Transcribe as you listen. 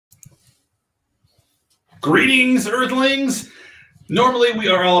Greetings, Earthlings! Normally, we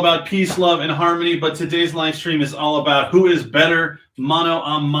are all about peace, love, and harmony, but today's live stream is all about who is better, mano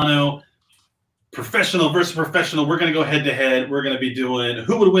a mano, professional versus professional. We're going to go head-to-head. We're going to be doing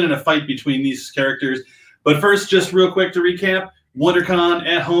who would win in a fight between these characters. But first, just real quick to recap, WonderCon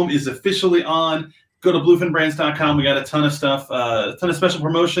at Home is officially on. Go to bluefinbrands.com. We got a ton of stuff, a ton of special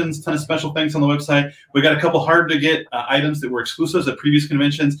promotions, a ton of special things on the website. We got a couple hard-to-get items that were exclusives at previous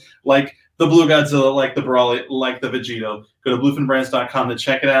conventions, like the Blue Godzilla, like the Brawly, like the Vegito. Go to bluefinbrands.com to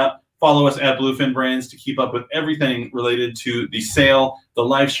check it out. Follow us at BlueFin to keep up with everything related to the sale, the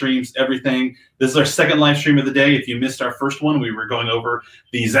live streams, everything. This is our second live stream of the day. If you missed our first one, we were going over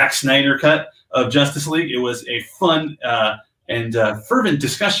the Zack Snyder cut of Justice League. It was a fun and fervent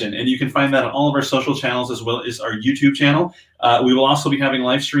discussion, and you can find that on all of our social channels as well as our YouTube channel. We will also be having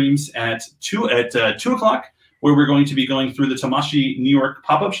live streams at 2 o'clock, where we're going to be going through the Tamashii New York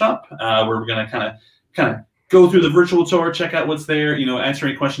pop-up shop, where we're going to kind of go through the virtual tour, check out what's there, answer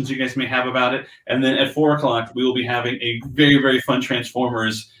any questions you guys may have about it. And then at 4 o'clock, we will be having a very, very fun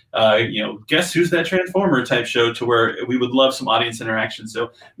Transformers, guess who's that Transformer type show, to where we would love some audience interaction.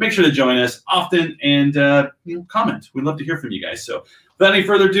 So make sure to join us often and comment. We'd love to hear from you guys. So without any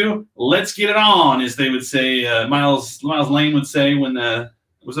further ado, let's get it on, as they would say. Miles Lane would say when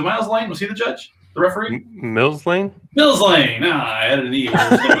was it Miles Lane? Was he the judge? The referee? Mills Lane? Mills Lane. I added an E.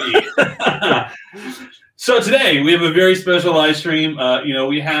 So today we have a very special live stream.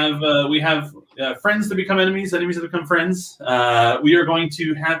 We have friends that become enemies, enemies that become friends. We are going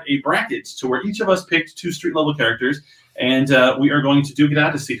to have a bracket to where each of us picked 2 street level characters, and we are going to duke it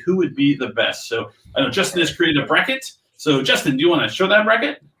out to see who would be the best. So I know Justin has created a bracket. So Justin, do you want to show that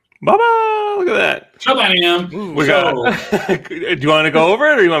bracket? Baba, look at that. Show that, Am. Do you want to go over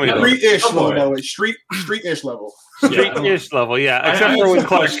it, or do you want me to go? Street-ish level, street-ish level. Street-ish level, yeah. Except for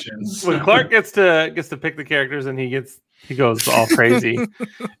when Clark gets to pick the characters, and he goes all crazy.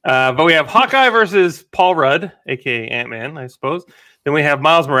 But we have Hawkeye versus Paul Rudd, aka Ant-Man, I suppose. Then we have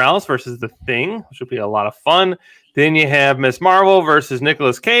Miles Morales versus The Thing, which will be a lot of fun. Then you have Miss Marvel versus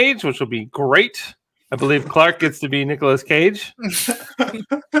Nicolas Cage, which will be great. I believe Clark gets to be Nicolas Cage.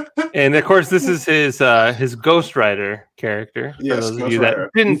 And of course, this is his Ghost Rider character. For those of you that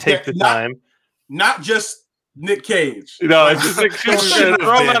didn't take the time. Not just Nick Cage. It's just like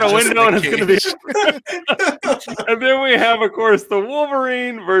throw him out a window and it's going to be. And then we have, of course, the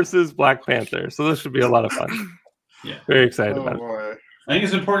Wolverine versus Black Panther. So this should be a lot of fun. Yeah, very excited about it. I think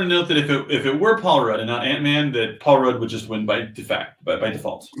it's important to note that if it were Paul Rudd and not Ant-Man, that Paul Rudd would just win by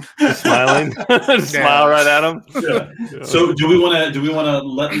default. Just smiling, smile right at him. Yeah. So do we want to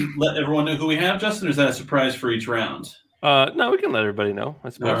let everyone know who we have, Justin, or is that a surprise for each round? No, we can let everybody know, I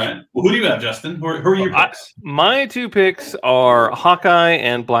suppose. All right. Well, who do you have, Justin? Who are your picks? My 2 picks are Hawkeye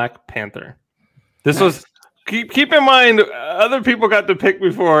and Black Panther. This was keep in mind other people got to pick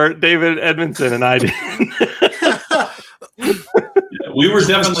before David Edmondson and I did. We were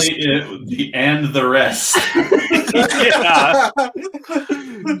definitely the rest.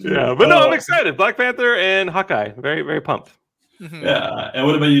 Yeah, but no, I'm excited. Black Panther and Hawkeye, very, very pumped. Yeah, and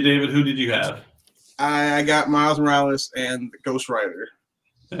what about you, David? Who did you have? I got Miles Morales and Ghost Rider.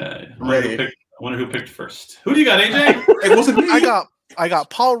 I'm ready. I wonder who picked first. Who do you got, AJ? It wasn't me. I got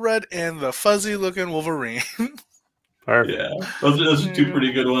Paul Rudd and the fuzzy-looking Wolverine. Perfect. Yeah, those are 2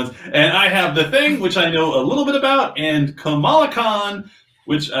 pretty good ones. And I have The Thing, which I know a little bit about, and Kamala Khan,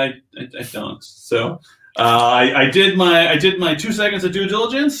 which I don't. So I did my 2 seconds of due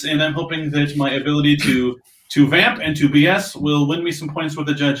diligence, and I'm hoping that my ability to vamp and to BS will win me some points with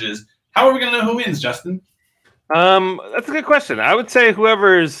the judges. How are we going to know who wins, Justin? That's a good question. I would say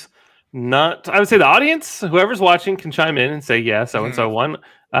whoever's not. I would say the audience, whoever's watching, can chime in and say yes, so and so won.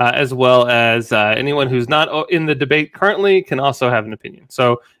 As well as anyone who's not in the debate currently can also have an opinion.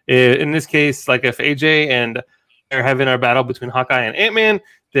 So in this case, like if AJ and are having our battle between Hawkeye and Ant-Man,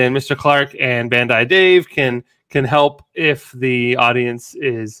 then Mr. Clark and Bandai Dave can help if the audience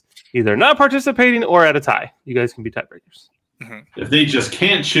is either not participating or at a tie. You guys can be tiebreakers. If they just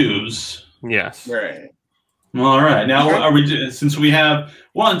can't choose. Yes. Right. All right. Now, are we? Since we have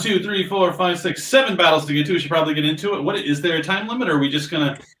 1, 2, 3, 4, 5, 6, 7 battles to get to, we should probably get into it. What is there a time limit, or are we just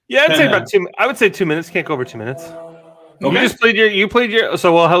gonna? Yeah, I'd say about 2. I would say 2 minutes. Can't go over 2 minutes. Okay. You just played you played your.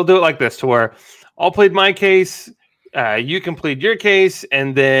 So he'll do it like this, to where I'll plead my case, you can plead your case,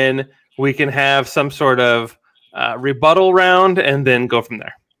 and then we can have some sort of rebuttal round, and then go from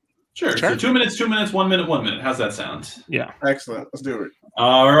there. Sure. So 2 minutes, 2 minutes, 1 minute, 1 minute. How's that sound? Yeah. Excellent. Let's do it.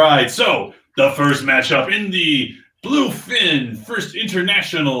 All right. So the first matchup in the Bluefin First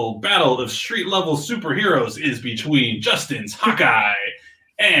International Battle of Street Level Superheroes is between Justin's Hawkeye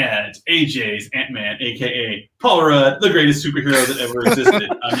and AJ's Ant-Man, aka Paul Rudd, the greatest superhero that ever existed.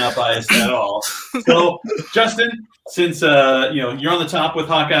 I'm not biased at all. So, Justin, since you're on the top with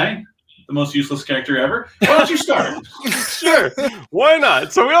Hawkeye, the most useless character ever, why don't you start? Sure, why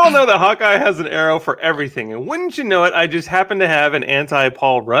not? So we all know that Hawkeye has an arrow for everything, and wouldn't you know it, I just happen to have an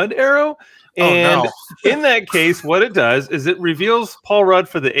anti-Paul Rudd arrow. And in that case, what it does is it reveals Paul Rudd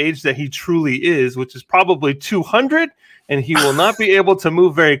for the age that he truly is, which is probably 200, and he will not be able to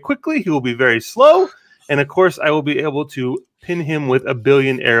move very quickly. He will be very slow. And of course, I will be able to pin him with 1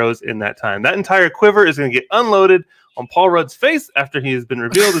 billion arrows in that time. That entire quiver is going to get unloaded on Paul Rudd's face after he has been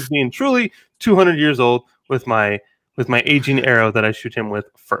revealed as being truly 200 years old with my aging arrow that I shoot him with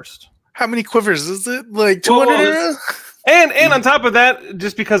first. How many quivers is it? Like 200 arrows? And on top of that,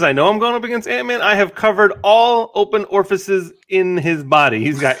 just because I know I'm going up against Ant-Man, I have covered all open orifices in his body.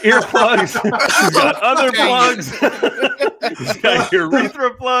 He's got earplugs. He's got other plugs. He's got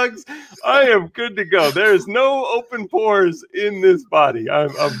urethra plugs. I am good to go. There is no open pores in this body. I'm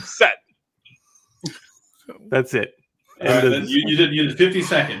set. That's it. Right, you did 50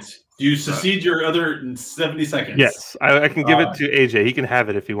 seconds. Do you succeed your other 70 seconds? Yes, I can give it to AJ. He can have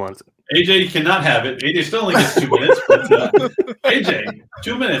it if he wants it. AJ cannot have it. AJ still only gets 2 minutes. But AJ,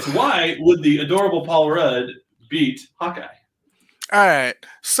 2 minutes. Why would the adorable Paul Rudd beat Hawkeye? All right.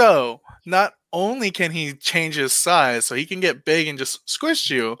 So not only can he change his size so he can get big and just squish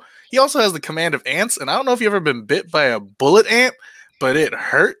you, he also has the command of ants. And I don't know if you've ever been bit by a bullet ant, but it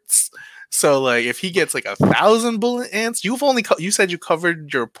hurts. So, like, if he gets like 1,000 bullet ants, you said you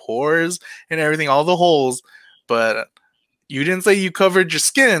covered your pores and everything, all the holes, but you didn't say you covered your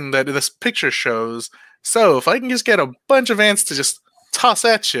skin that this picture shows. So, if I can just get a bunch of ants to just toss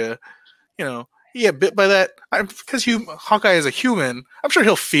at you, you get bit by that. Because Hawkeye is a human, I'm sure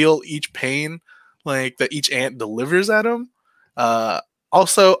he'll feel each pain like that each ant delivers at him.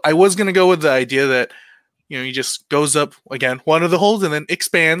 Also, I was gonna go with the idea that he just goes up again one of the holes and then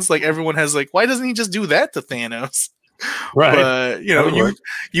expands. Like everyone has like, why doesn't he just do that to Thanos? Right. But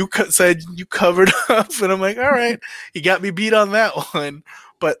you said you covered up, and I'm like, all right, you got me beat on that one.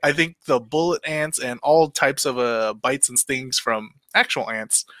 But I think the bullet ants and all types of bites and stings from actual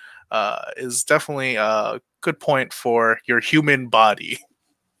ants is definitely a good point for your human body.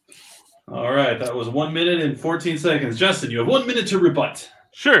 All right, that was 1 minute and 14 seconds. Justin, you have 1 minute to rebut.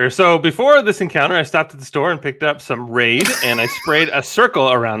 Sure. So before this encounter, I stopped at the store and picked up some Raid, and I sprayed a circle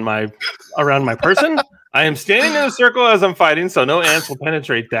around my person. I am standing in a circle as I'm fighting, so no ants will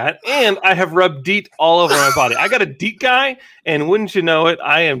penetrate that. And I have rubbed DEET all over my body. I got a DEET guy, and wouldn't you know it,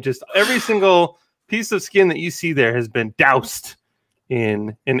 I am just every single piece of skin that you see there has been doused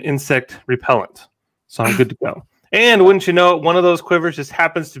in an insect repellent. So I'm good to go. And wouldn't you know it, one of those quivers just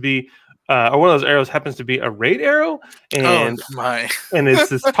happens to be or one of those arrows happens to be a Raid arrow, and and it's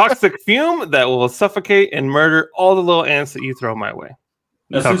this toxic fume that will suffocate and murder all the little ants that you throw my way.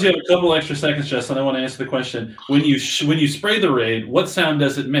 Now, since you have a couple extra seconds, Justin, I want to answer the question: when you spray the Raid, what sound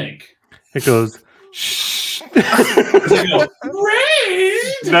does it make? It goes shh. Raid.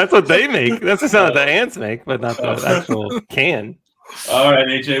 That's what they make. That's the sound that the ants make, but not the actual can. All right,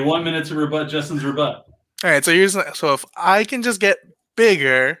 AJ, 1 minute to rebut Justin's rebut. All right, so if I can just get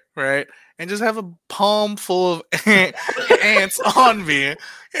bigger, right, and just have a palm full of ants on me,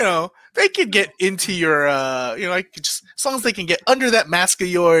 they could get into your, I could just, as long as they can get under that mask of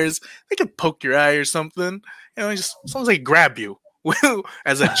yours, they could poke your eye or something, just as long as they grab you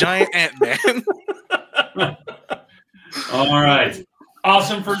as a giant Ant-Man. All right.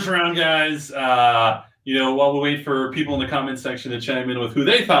 Awesome first round, guys. While we wait for people in the comment section to chime in with who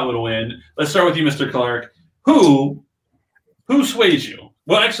they thought would win, let's start with you, Mr. Clark. Who sways you?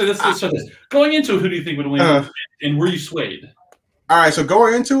 Well, actually, let's start this. Going into it, who do you think would win, and were you swayed? All right, so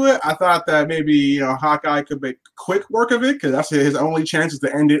going into it, I thought that maybe Hawkeye could make quick work of it because that's his only chance is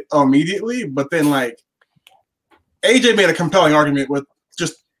to end it immediately. But then, AJ made a compelling argument with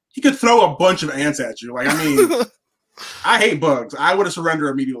just he could throw a bunch of ants at you. I hate bugs. I would have surrendered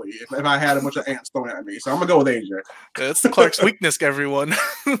immediately if I had a bunch of ants thrown at me. So I'm gonna go with AJ. That's Clark's weakness, everyone.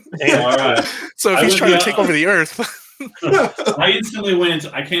 All right. So if he's trying to take over the Earth. I instantly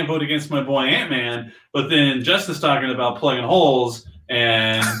went, I can't vote against my boy Ant-Man, but then Justin's talking about plugging holes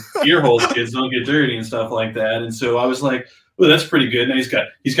and ear holes, kids don't get dirty and stuff like that. And so I was like, well, that's pretty good. And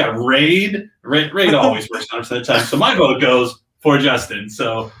he's got Raid. Raid always works 100% of the time. So my vote goes for Justin.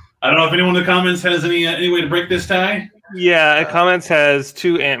 So I don't know if anyone in the comments has any way to break this tie. Yeah, comments has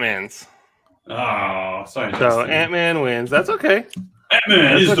 2 Ant-Mans. Oh, sorry, Justin. So Ant-Man wins. That's okay.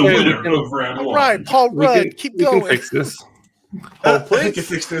 Ant-Man is the winner of round 1. All right, Paul Rudd, keep going. We can fix this. We can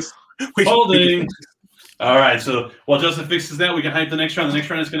fix this. Holding. All right, so while Justin fixes that, we can hype the next round. The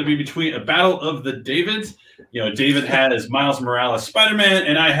next round is going to be between a battle of the Davids. David has Miles Morales, Spider-Man,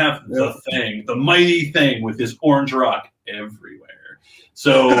 and I have the Thing, the mighty Thing with his orange rock everywhere.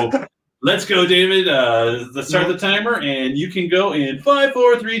 So let's go, David. Let's start the timer, and you can go in 5,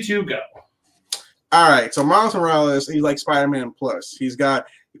 4, 3, 2, go. All right, so Miles Morales, he's like Spider-Man plus. He's got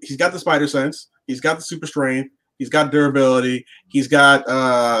the spider sense. He's got the super strength. He's got durability. He's got,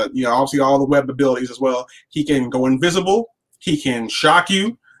 obviously all the web abilities as well. He can go invisible. He can shock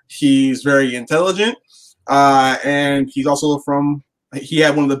you. He's very intelligent. And he's also he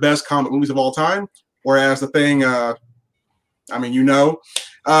had one of the best comic movies of all time. Whereas the Thing, has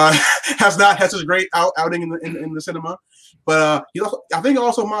such a great outing in the cinema. But I think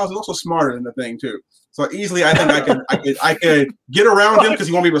also Miles is also smarter than the Thing too. So easily, I think I could get around him because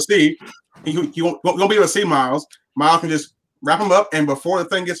he won't be able to see. He won't be able to see Miles. Miles can just wrap him up, and before the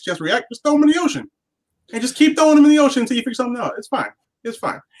Thing gets a chance to react, just throw him in the ocean, and just keep throwing him in the ocean until you figure something out. It's fine. It's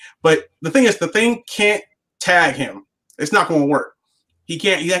fine. But the thing is, the Thing can't tag him. It's not going to work. He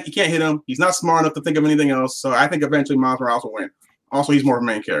can't hit him. He's not smart enough to think of anything else. So I think eventually Miles Morales will win. Also, he's more of a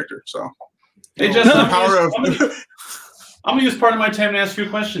main character. So hey, Justin, I'm going to use part of my time to ask you a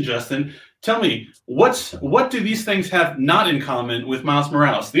question, Justin. Tell me, what do these things have not in common with Miles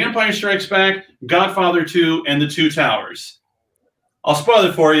Morales? The Empire Strikes Back, Godfather 2, and The Two Towers. I'll spoil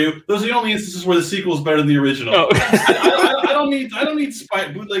it for you. Those are the only instances where the sequel is better than the original. Oh. I don't need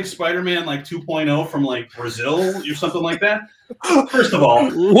bootleg Spider-Man like 2.0 from like Brazil or something like that. First of all,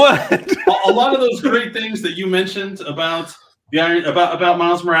 what? A lot of those great things that you mentioned about about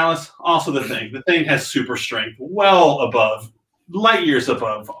Miles Morales, also the Thing. The Thing has super strength, light years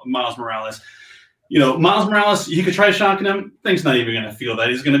above Miles Morales. Miles Morales, you could try shocking him. Thing's not even going to feel that.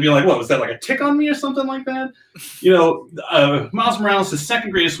 He's going to be like, what, was that like a tick on me or something like that? Miles Morales'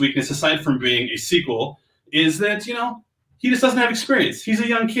 second greatest weakness, aside from being a sequel, is that, he just doesn't have experience. He's a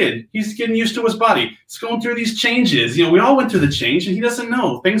young kid. He's getting used to his body. He's going through these changes. We all went through the change, and he doesn't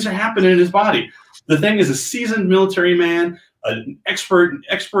know. Things are happening in his body. The Thing is a seasoned military man, an expert,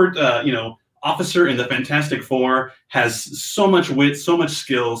 officer in the Fantastic Four, has so much wit, so much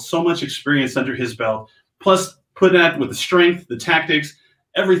skill, so much experience under his belt. Plus, put that with the strength, the tactics,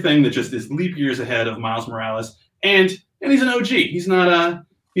 everything that just is leap years ahead of Miles Morales. And he's an OG. He's not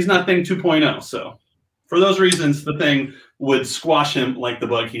Thing 2.0. So, for those reasons, the Thing would squash him like the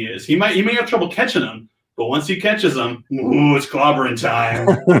bug he is. He may have trouble catching him, but once he catches him, it's clobbering time.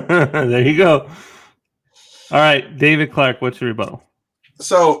 There you go. All right, David Clark, what's your rebuttal?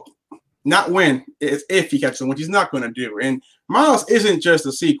 So, not when, it's if he catches him, which he's not going to do. And Miles isn't just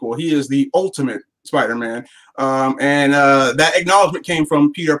a sequel. He is the ultimate Spider-Man. And that acknowledgement came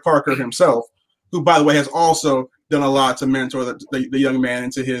from Peter Parker himself, who, by the way, has also done a lot to mentor the young man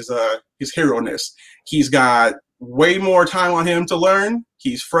into his hero-ness. He's got way more time on him to learn.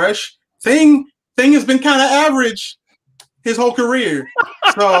 He's fresh. Thing has been kind of average his whole career.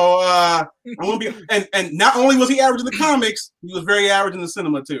 So and not only was he average in the comics, he was very average in the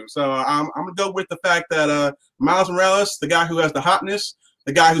cinema too. So I'm gonna go with the fact that Miles Morales, the guy who has the hotness,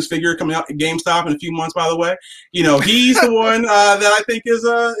 the guy whose figure coming out at GameStop in a few months, by the way, he's the one that I think is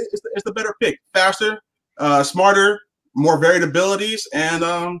the better pick. Faster, smarter, more varied abilities,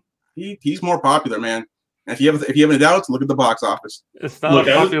 and he's more popular, man. And if you have any doubts, look at the box office. It's not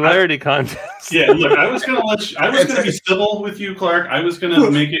a popularity contest. Yeah, look, I was gonna be civil with you, Clark. I was gonna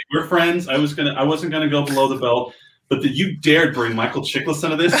make it. We're friends. I wasn't gonna go below the belt. But that you dared bring Michael Chiklis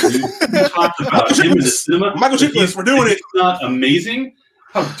into this. You talked about him in the cinema. Michael Chiklis, we're doing it. It's not amazing.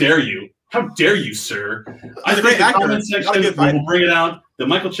 How dare you? How dare you, sir? I think the comment section will bring it out. That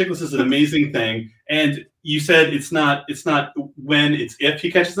Michael Chiklis is an amazing thing, and you said it's not when, it's if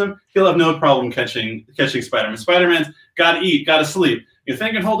he catches them. He'll have no problem catching Spider-Man. Spider-Man's got to eat, got to sleep. The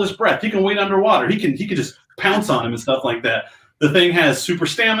Thing can hold his breath. He can wait underwater. He can just pounce on him and stuff like that. The Thing has super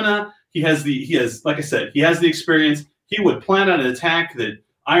stamina. He has like I said, he has the experience. He would plan out an attack that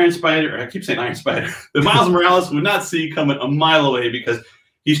Iron Spider, I keep saying Iron Spider, that Miles Morales would not see coming a mile away because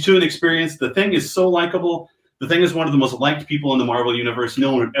he's too inexperienced. The Thing is so likable. The Thing is one of the most liked people in the Marvel Universe.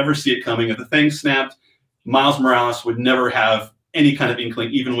 No one would ever see it coming. If the Thing snapped, Miles Morales would never have any kind of inkling,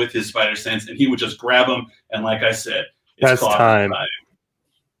 even with his spider sense, and he would just grab him. And like I said, it's that's time.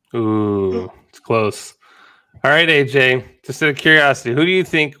 Ooh, it's close. All right, AJ, just out of curiosity, who do you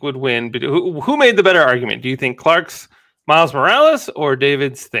think would win? Who made the better argument? Do you think Clark's Miles Morales or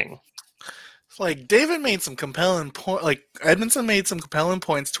David's Thing? Like David made some compelling point. Like Edmondson made some compelling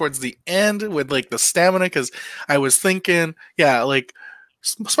points towards the end with like the stamina. Because I was thinking, yeah, like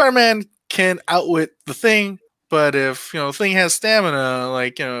Spider-Man can outwit the Thing, but if Thing has stamina,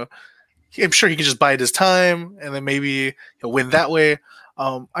 like I'm sure he can just bide his time, and then maybe he'll win that way.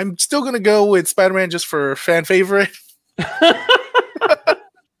 I'm still gonna go with Spider-Man just for fan favorite.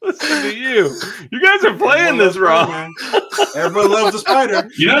 Listen to you. You guys are playing this wrong. Everyone loves the spider.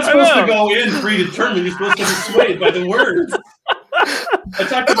 You're not supposed to go in predetermined. You're supposed to be swayed by the words. I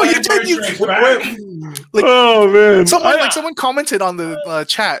talked about Empire Strikes Back. Like, oh man! Someone commented on the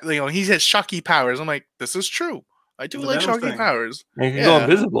chat. You know, he has shocky powers. I'm like, this is true. I do like shocky powers. You can go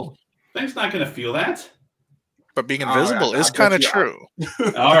invisible. Thing's not going to feel that. But being invisible is kind of true.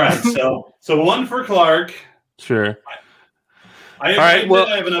 All right, so one for Clark. Sure. I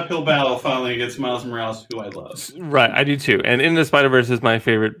have an uphill battle finally against Miles Morales, who I love. Right, I do too. And Into the Spider-Verse is my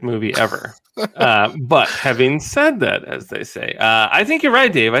favorite movie ever. But having said that, as they say, I think you're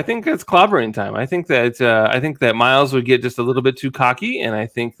right, Dave. I think it's clobbering time. I think that Miles would get just a little bit too cocky, and I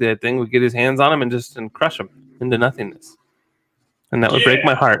think that Thing would get his hands on him and crush him into nothingness. And that would break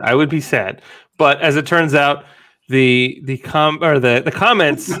my heart. I would be sad. But as it turns out, the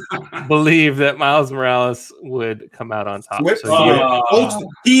comments believe that Miles Morales would come out on top. So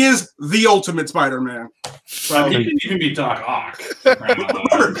he is the ultimate Spider-Man. Well, he can even be Doc Ock.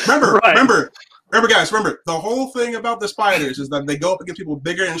 Remember, guys. Remember, the whole thing about the spiders is that they go up against people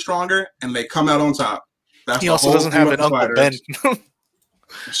bigger and stronger, and they come out on top. He also doesn't have an Uncle Ben.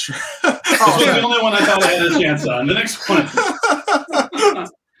 This was the only one I thought I had a chance on. The next one.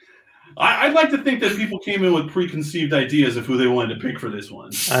 I'd like to think that people came in with preconceived ideas of who they wanted to pick for this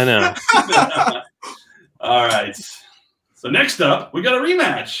one. I know. All right. So next up, we got a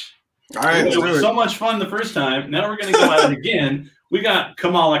rematch. All right. It was so much fun the first time. Now we're going to go at it again. We got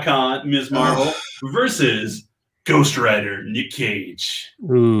Kamala Khan, Ms. Marvel, versus Ghost Rider, Nick Cage.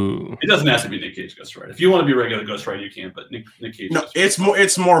 Ooh. It doesn't have to be Nick Cage Ghost Rider. If you want to be regular Ghost Rider, you can. But Nick Cage. No, it's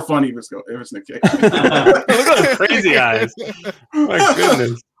more funny if it's Nick Cage. Look at those crazy eyes. My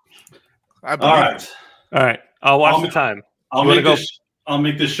goodness. All right. I'll watch the time. I'll make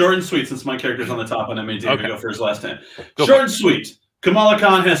this short and sweet since my character's on the top and I made David go for his last time. And sweet. Kamala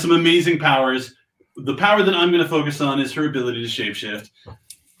Khan has some amazing powers. The power that I'm going to focus on is her ability to shapeshift.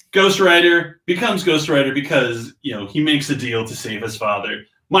 Ghost Rider becomes Ghost Rider because, he makes a deal to save his father.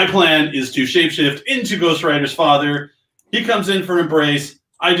 My plan is to shapeshift into Ghost Rider's father. He comes in for embrace.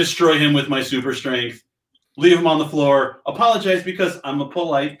 I destroy him with my super strength. Leave him on the floor, apologize because I'm a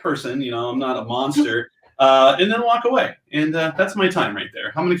polite person, I'm not a monster, and then walk away. And that's my time right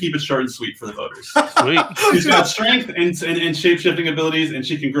there. I'm going to keep it short and sweet for the voters. Sweet. She's got strength and shape-shifting abilities, and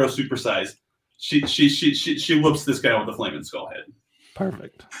she can grow supersize. She whoops this guy with the flaming skull head.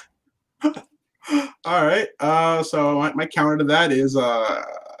 Perfect. All right. So my counter to that is I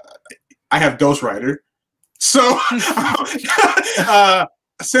have Ghost Rider. So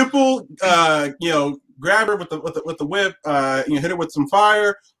simple, grab her with the whip, hit her with some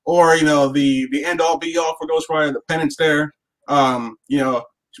fire, or the end all be all for Ghost Rider, the penance there.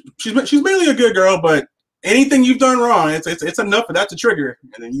 She's mainly a good girl, but anything you've done wrong, it's enough for that to trigger,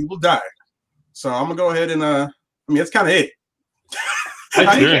 and then you will die. So I'm gonna go ahead and that's kind of it.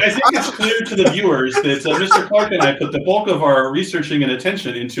 I think it's clear to the viewers that Mr. Clark and I put the bulk of our researching and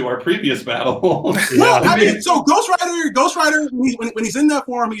attention into our previous battle. So Ghost Rider, when he's in that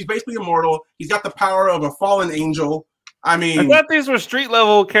form, he's basically immortal. He's got the power of a fallen angel. I thought these were street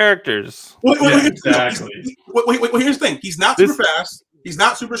level characters. Exactly. Wait, here's the thing. He's not super fast. He's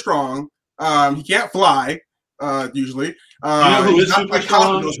not super strong. He can't fly. Usually. Who is super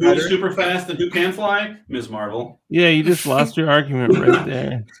strong, who is super fast, and who can fly? Ms. Marvel. Yeah, you just lost your argument right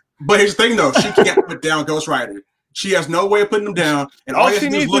there. But here's the thing, though. She can't put down Ghost Rider. She has no way of putting him down, and all she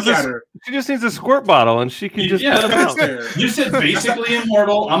needs is look at her. She just needs a squirt bottle, and she can just put him out. You said basically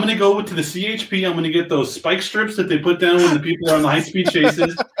immortal. I'm going to go to the CHP. I'm going to get those spike strips that they put down when the people are on the high-speed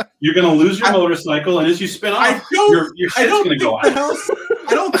chases. You're going to lose your motorcycle, and as you spin off, your shit's going to go out.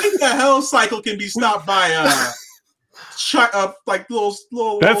 I don't think the hell cycle can be stopped by shut up like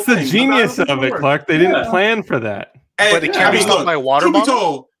little. That's the genius of it, Clark. They didn't plan for that. But it can't be stopped by water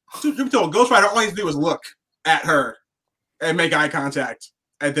bottle. Truth be told, Ghost Rider all he has to do is look at her and make eye contact,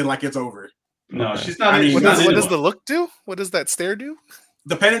 and then it's over. No, she's not. What does the look do? What does that stare do?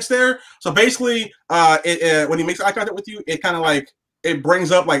 The penance stare. So basically, when he makes eye contact with you, it kind of it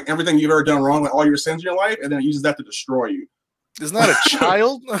brings up everything you've ever done wrong, all your sins in your life, and then it uses that to destroy you. Isn't that a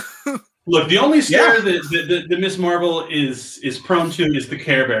child? Look, the only stare that Miss Marvel is prone to is the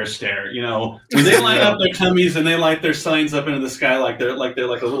Care Bear stare. When they line up their tummies and they light their signs up into the sky like they're like a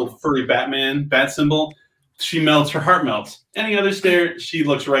little furry bat symbol, she melts. Her heart melts. Any other stare, she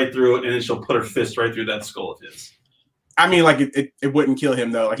looks right through it, and then she'll put her fist right through that skull of his. It wouldn't kill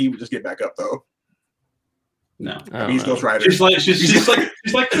him though. He would just get back up though. No, he's Ghost Rider. She's like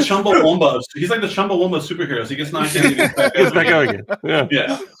the Chumbawamba. He's like the Chumbawamba of superheroes. He gets knocked down, he gets back up again.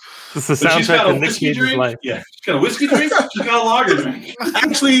 Yeah. It's the But she's got soundtrack a of Nick whiskey Cage's drink. life. Yeah, she's got a whiskey drink. She's got a lager drink.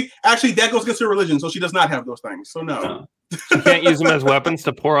 Actually, that goes against her religion, so she does not have those things. So no, She can't use them as weapons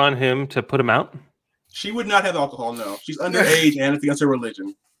to pour on him to put him out. she would not have alcohol. No, she's underage and it's against her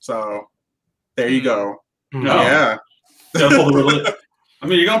religion. So there you go. No. Yeah. Gotta pull the religion. I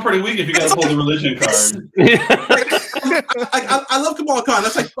mean, you're going pretty weak if you got to pull the religion card. I love Kamala Khan.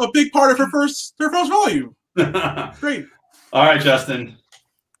 That's like a big part of her first volume. Great. All right, Justin.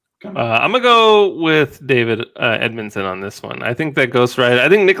 I'm gonna go with David Edmondson on this one. I think that Ghost Rider. I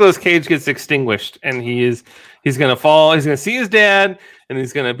think Nicolas Cage gets extinguished, and he's gonna fall. He's gonna see his dad, and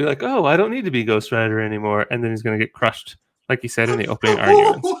he's gonna be like, "Oh, I don't need to be Ghost Rider anymore," and then he's gonna get crushed, like he said in the opening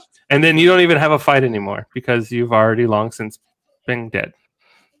arguments. And then you don't even have a fight anymore because you've already long since been dead.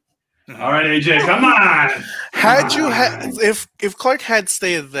 All right, AJ, come on. If Clark had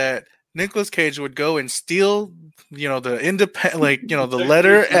stated that Nicolas Cage would go and steal, the the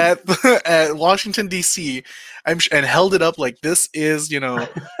letter at Washington D.C. and held it up like this is,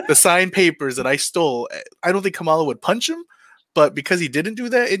 the signed papers that I stole, I don't think Kamala would punch him. But because he didn't do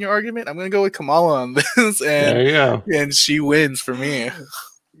that in your argument, I'm going to go with Kamala on this, and there you go. And she wins for me.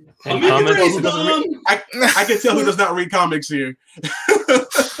 I can tell who does not read comics here.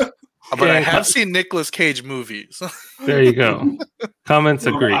 But I have seen Nicolas Cage movies. There you go. Comments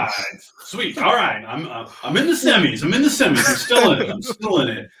agree. Right. Sweet. All right. I'm in the semis. I'm still in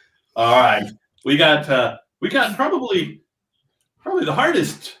it. All right. We got probably the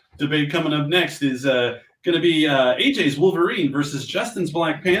hardest debate coming up next is going to be AJ's Wolverine versus Justin's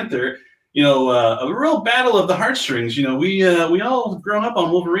Black Panther. A real battle of the heartstrings. We all grown up on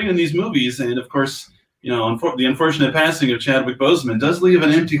Wolverine in these movies, and of course, the unfortunate passing of Chadwick Boseman does leave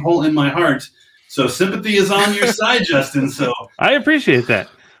an empty hole in my heart. So sympathy is on your side, Justin. So I appreciate that,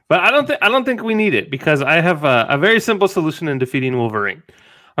 but I don't think we need it because I have a very simple solution in defeating Wolverine.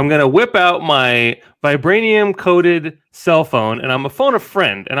 I'm gonna whip out my vibranium-coated cell phone, and I'm gonna phone a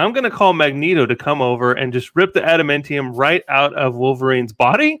friend, and I'm gonna call Magneto to come over and just rip the adamantium right out of Wolverine's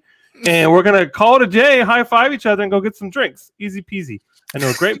body. And we're going to call it a day, high-five each other, and go get some drinks. Easy peasy. I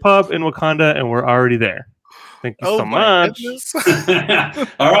know a great pub in Wakanda, and we're already there. Thank you so much.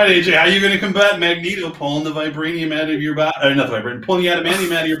 All right, AJ, how are you going to combat Magneto pulling the vibranium out of your body? Or not the vibranium, pulling the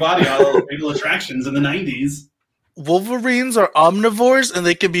adamantium out of your body all the fatal attractions in the 90s. Wolverines are omnivores, and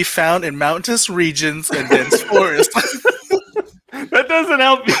they can be found in mountainous regions and dense forests. That doesn't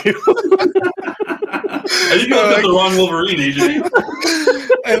help you. I think you got the wrong Wolverine, AJ.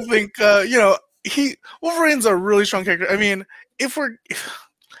 I think Wolverine's a really strong character. I mean, if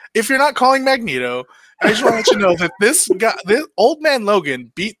you're not calling Magneto, I just want to let you know that this Old Man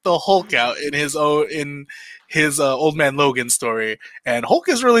Logan beat the Hulk out in his Old Man Logan story, and Hulk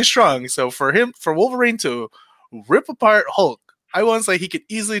is really strong. So for Wolverine to rip apart Hulk, I want to say he could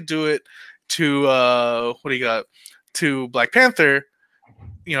easily do it to to Black Panther.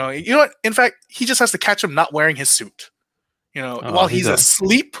 You know what? In fact, he just has to catch him not wearing his suit. While he's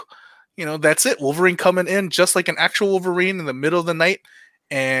asleep. That's it. Wolverine coming in just like an actual Wolverine in the middle of the night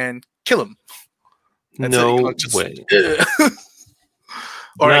and kill him. That's no way.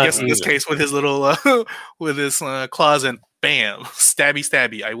 Or I guess in this case with his little with his claws and bam,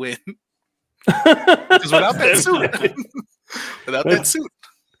 stabby, I win. Because without that suit,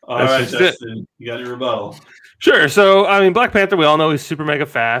 All right, Justin, you got your rebuttal. Sure. So, I mean, Black Panther, we all know he's super mega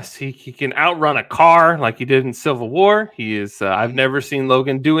fast. He can outrun a car like he did in Civil War. He is. I've never seen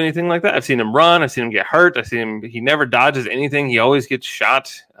Logan do anything like that. I've seen him run. I've seen him get hurt. I've seen him. He never dodges anything. He always gets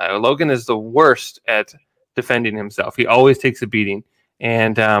shot. Logan is the worst at defending himself. He always takes a beating.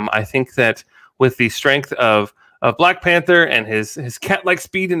 And I think that with the strength of Black Panther and his cat-like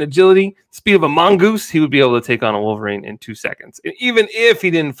speed and agility, speed of a mongoose, he would be able to take on a Wolverine in 2 seconds. Even if he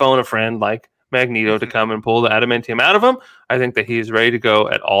didn't phone a friend like Magneto to come and pull the adamantium out of him, I think that he is ready to go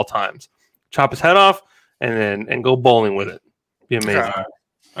at all times. Chop his head off and go bowling with it. Be amazing.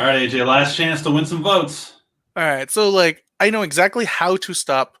 All right, AJ, last chance to win some votes. All right, so I know exactly how to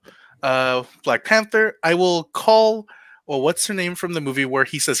stop Black Panther. I will call, what's her name from the movie where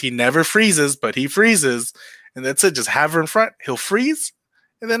he says he never freezes, but he freezes, and that's it. Just have her in front. He'll freeze,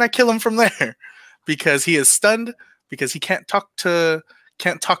 and then I kill him from there because he is stunned because he can't talk to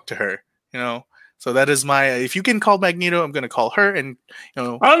her. So that is my. If you can call Magneto, I'm going to call her, and I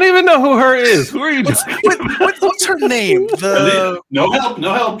don't even know who her is. Who are you? What's her name? No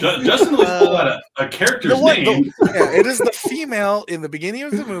help. Justin was pulled out a character's name. It is the female in the beginning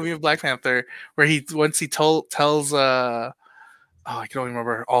of the movie of Black Panther, where he tells Oh, I don't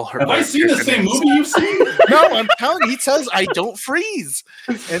remember all her. Have I seen the same movie you've seen? No, I'm telling you, he says, I don't freeze.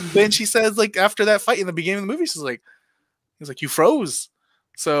 And then she says, like, after that fight in the beginning of the movie, he's like, you froze.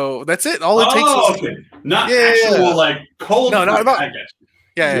 So that's it. All it takes is okay. Not actual, like, cold. No, I not. get you.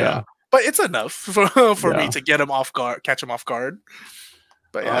 Yeah. But it's enough for me to get him off guard, catch him off guard.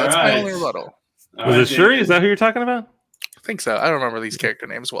 But yeah, that's my only rebuttal. Was it Shuri? Is that who you're talking about? I think so. I don't remember these character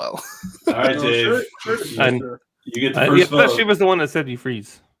names well. All right, Dave. Sure. You get the first vote. She was the one that said you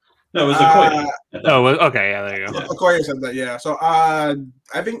freeze. No, it was Okoye. Okay, yeah, there you go. Okoye said that, yeah. So I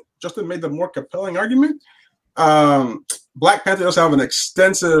think Justin made the more compelling argument. Black Panther does have an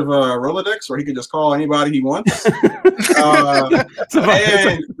extensive Rolodex where he can just call anybody he wants. It's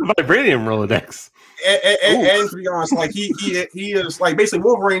a vibranium Rolodex. And to be honest, like he is like basically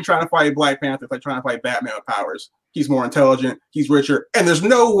Wolverine trying to fight Black Panther, like trying to fight Batman with powers. He's more intelligent, he's richer, and there's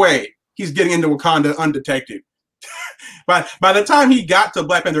no way he's getting into Wakanda undetected. By the time he got to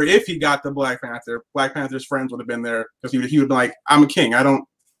Black Panther, if he got to Black Panther, Black Panther's friends would have been there because he would be like, "I'm a king. I don't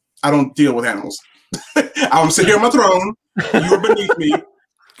deal with animals. I'm sitting here on my throne. You are beneath me."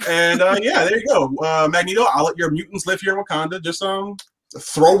 And yeah, there you go, Magneto. I'll let your mutants live here in Wakanda. Just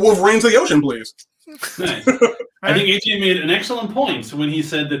throw Wolverine to the ocean, please. Nice. I think AJ made an excellent point when he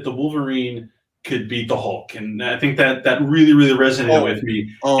said that the Wolverine could beat the Hulk, and I think that really resonated with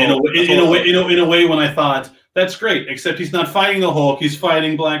me in a way when I thought that's great. Except he's not fighting the Hulk; he's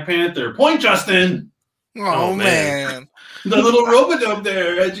fighting Black Panther. Point, Justin. Oh man. The little robot up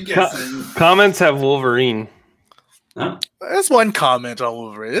there. How'd you guess? Comments have Wolverine. Huh? That's one comment all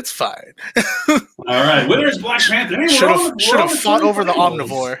over it. It's fine. All right, winner's Black Panther. Hey, should have fought over the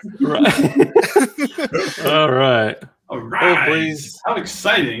omnivore. Right. All right. All right. Oh, please. How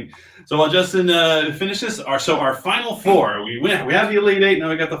exciting! So while Justin finishes, our final four. We have the Elite Eight. Now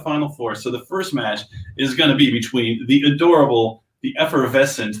we got the final four. So the first match is going to be between the adorable, the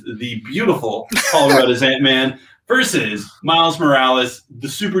effervescent, the beautiful Paul Rudd as Ant-Man versus Miles Morales, the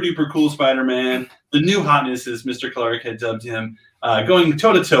super duper cool Spider-Man, the new hotness, as Mr. Clark had dubbed him, going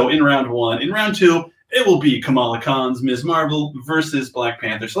toe-to-toe in round one. In round two, it will be Kamala Khan's Ms. Marvel versus Black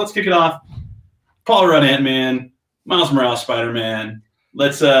Panther. So let's kick it off. Paul Rudd Ant-Man, Miles Morales Spider-Man.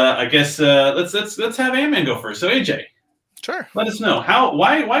 Let's have Ant-Man go first. So AJ, sure. Let us know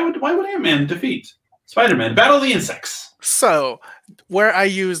why would Ant-Man defeat Spider-Man? Battle of the Insects. So where I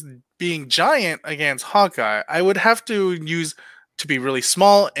used being giant against Hawkeye, I would have to use to be really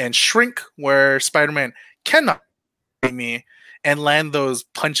small and shrink where Spider-Man cannot beat me and land those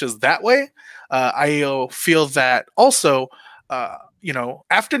punches that way. I feel that also,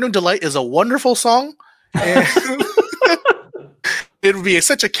 Afternoon Delight is a wonderful song. And it would be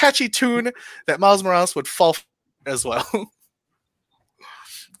such a catchy tune that Miles Morales would fall for as well.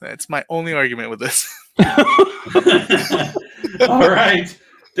 That's my only argument with this. All right.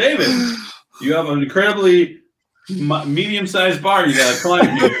 David, you have an incredibly medium-sized bar you got to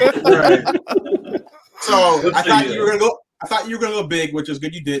climb here. Right. So I thought you were gonna go big, which is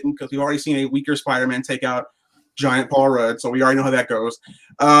good you didn't, because we've already seen a weaker Spider-Man take out giant Paul Rudd, so we already know how that goes.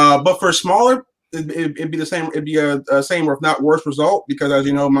 But for smaller, it'd be the same. It'd be a same or if not worse result, because as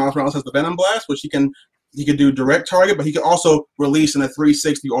you know, Miles Morales has the Venom Blast, which he can do direct target, but he can also release in a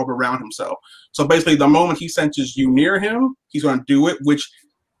 360 orbit around himself. So basically, the moment he senses you near him, he's going to do it, which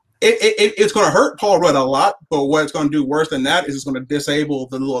it's going to hurt Paul Rudd a lot, but what it's going to do worse than that is it's going to disable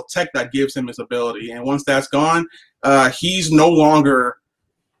the little tech that gives him his ability. And once that's gone, he's no longer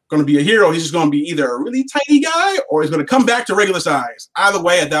going to be a hero. He's just going to be either a really tiny guy or he's going to come back to regular size. Either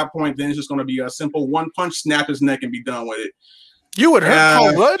way, at that point, then it's just going to be a simple one punch, snap his neck, and be done with it. You would hurt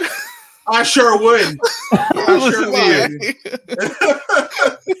Paul Rudd? I sure would. I sure would.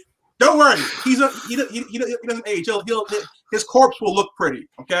 Don't worry. He doesn't age. His corpse will look pretty.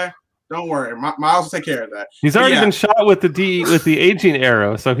 Okay. Don't worry. Miles will take care of that. He's already been shot with the aging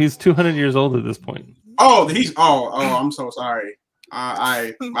arrow, so he's 200 years old at this point. Oh, I'm so sorry.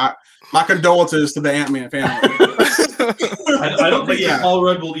 My condolences to the Ant-Man family. I don't think Paul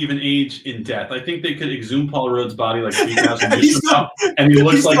Rudd will even age in death. I think they could exhume Paul Rudd's body like 3,000 years from now, and he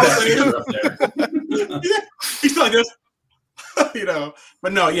looks like that picture up there. He's still like this.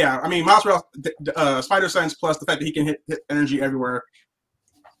 But no, yeah. I mean, Miles Morales, Spider Sense plus the fact that he can hit energy everywhere.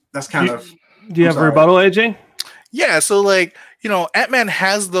 That's kind of. Do you have a rebuttal, AJ? Yeah. So, Ant-Man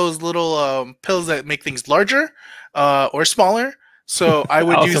has those little pills that make things larger or smaller. So I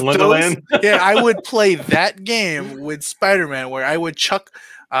would use those. Yeah, I would play that game with Spider-Man where I would chuck.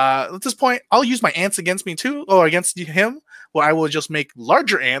 At this point, I'll use my ants against me too, or against him. Where I will just make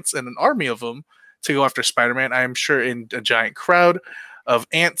larger ants and an army of them to go after Spider-Man. I'm sure in a giant crowd of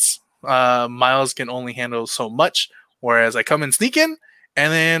ants, Miles can only handle so much Whereas I come in sneaking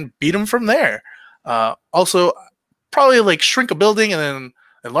and then beat him from there. Also, probably like shrink a building and then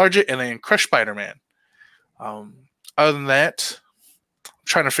enlarge it and then crush Spider-Man. Other than that, I'm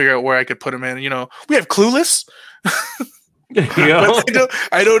trying to figure out where I could put him in. You know, we have Clueless. But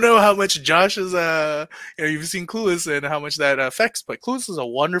I don't know how much Josh is. You've seen Clueless and how much that affects. But Clueless is a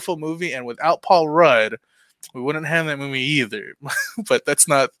wonderful movie, and without Paul Rudd, we wouldn't have that movie either. But that's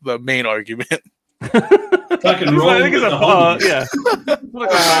not the main argument. Fucking roll. I think it's like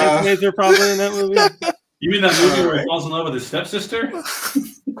a science major probably in that movie. You mean that movie where he falls in love with his stepsister?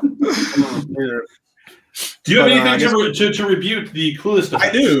 Do you have anything to rebuke the Clueless defense?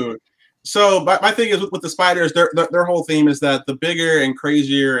 I do. So my thing is with the spiders, their whole theme is that the bigger and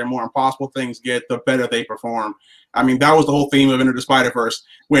crazier and more impossible things get, the better they perform. I mean, that was the whole theme of Into the Spider-Verse.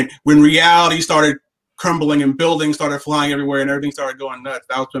 When reality started crumbling and buildings started flying everywhere and everything started going nuts,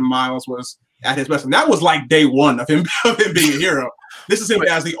 that was when Miles was at his best. And that was like day one of him being a hero. This is him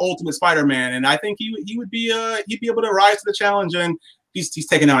as the ultimate Spider-Man, and I think he would be he'd be able to rise to the challenge, and he's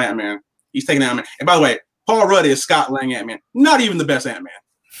taking out Ant-Man. He's taking out Ant-Man. And by the way, Paul Rudd is Scott Lang Ant-Man. Not even the best Ant-Man.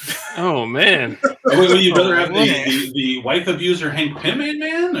 Oh man! Would you rather have the wife abuser Hank Pym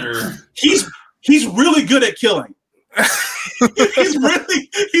Ant-Man, or he's really good at killing. he's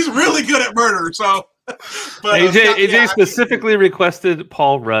really good at murder. So, but AJ specifically requested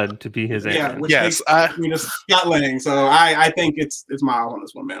Paul Rudd to be his Ant-Man. Yes, Scott Lang. So I think it's Miles on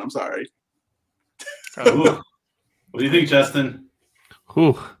this one, man. I'm sorry. What do you think, Justin?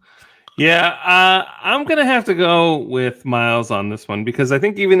 Ooh. Yeah, I'm going to have to go with Miles on this one because I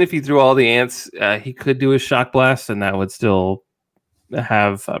think even if he threw all the ants, he could do a shock blast and that would still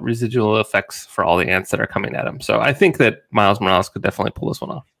have residual effects for all the ants that are coming at him. So I think that Miles Morales could definitely pull this one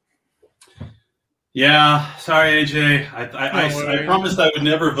off. Yeah, sorry, AJ. I promised I would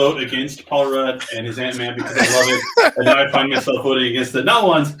never vote against Paul Rudd and his Ant-Man because I love it. And now I find myself voting against it, not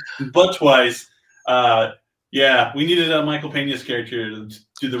once, but twice. Yeah, we needed Michael Pena's character to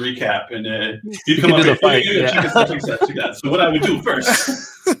do the recap, and you come up here. So what I would do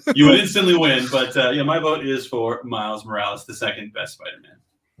first, you would instantly win. But my vote is for Miles Morales, the second best Spider-Man.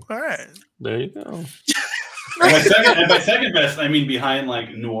 All right, there you go. And by second best, I mean behind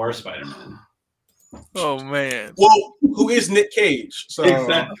like noir Spider-Man. Oh man! Well, who is Nick Cage? So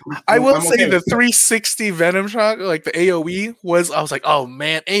exactly. I will say the 360 Venom shot, like the AOE, was. I was like, oh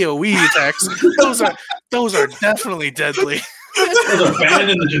man, AOE attacks. those are definitely deadly. Those are banned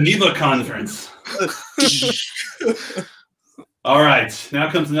in the Geneva Conference. All right, now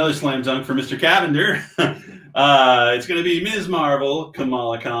comes another slam dunk for Mr. Cavender. It's going to be Ms. Marvel,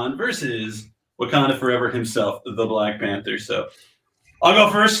 Kamala Khan versus Wakanda Forever himself, the Black Panther. So I'll go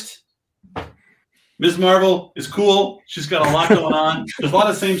first. Ms. Marvel is cool. She's got a lot going on. There's a lot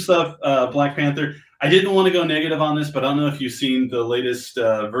of same stuff. Black Panther. I didn't want to go negative on this, but I don't know if you've seen the latest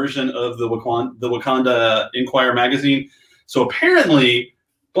version of the Wakanda Inquirer magazine. So apparently,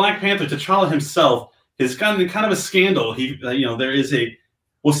 Black Panther, T'Challa himself, has gotten kind of a scandal. He, there is a,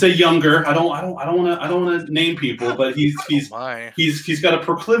 we'll say younger. I don't want to name people, but he's got a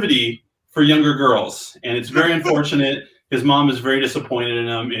proclivity for younger girls, and it's very unfortunate. His mom is very disappointed in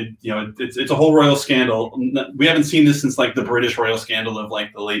him. It's a whole royal scandal. We haven't seen this since like the British royal scandal of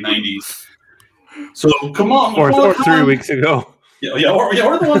like the late '90s. So come on, or 3 weeks ago. Or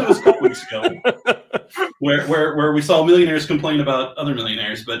the one that was a couple weeks ago, where we saw millionaires complain about other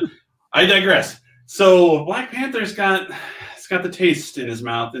millionaires. But I digress. So Black Panther's got the taste in his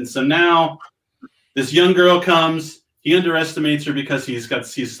mouth, and so now this young girl comes. He underestimates her because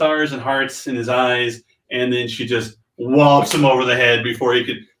he's stars and hearts in his eyes, and then she just whops him over the head before he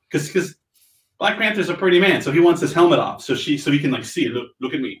could, because Black Panther's a pretty man, so he wants his helmet off, so he can like see,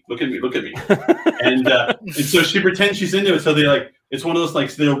 look at me, and so she pretends she's into it. So they like, it's one of those like,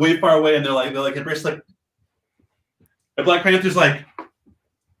 so they're way far away and they're like embraced like, and Black Panther's like,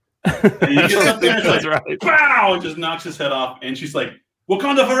 and he gets up there and it's like, right. Wow, and just knocks his head off, and she's like,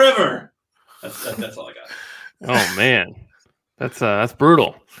 Wakanda forever. That's all I got. Oh man, that's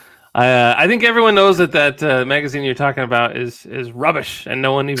brutal. I think everyone knows that magazine you're talking about is rubbish, and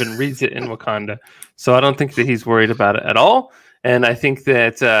no one even reads it in Wakanda. So I don't think that he's worried about it at all. And I think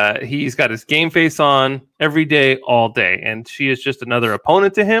that he's got his game face on every day, all day. And she is just another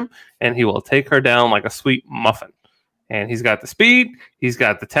opponent to him, and he will take her down like a sweet muffin. And he's got the speed, he's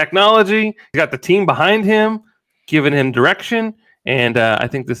got the technology, he's got the team behind him, giving him direction. And I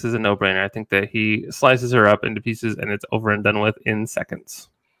think this is a no-brainer. I think that he slices her up into pieces, and it's over and done with in seconds.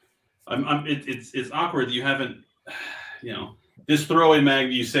 It's awkward that you haven't, this throwaway mag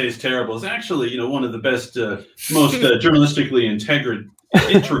that you say is terrible is actually, one of the best, most journalistically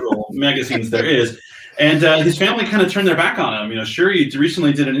integral magazines there is. And his family kind of turned their back on him. You know, Shuri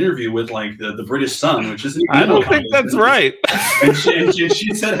recently did an interview with like the British Sun, which isn't. I don't think that's right. And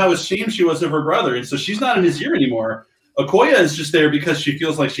she said how ashamed she was of her brother, and so she's not in his ear anymore. Okoye is just there because she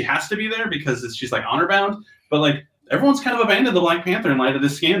feels like she has to be there because she's like honor bound. But like everyone's kind of abandoned the Black Panther in light of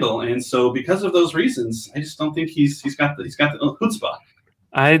this scandal, and so because of those reasons, I just don't think he's got the chutzpah.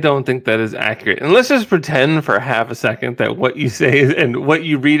 I don't think that is accurate. And let's just pretend for half a second that what you say and what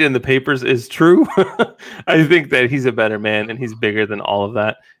you read in the papers is true. I think that he's a better man and he's bigger than all of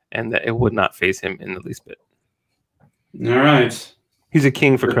that, and that it would not faze him in the least bit. All right. He's a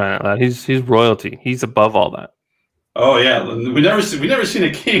king for crying out loud. He's royalty. He's above all that. Oh yeah, we never seen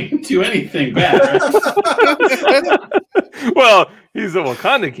a king do anything bad. Right? Well, he's a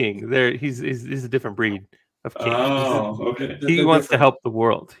Wakanda king. He's a different breed of king. Oh, okay. He wants to help the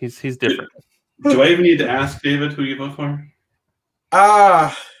world. He's different. Do I even need to ask David who you vote for?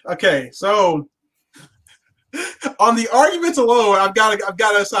 Okay. So on the arguments alone, I've got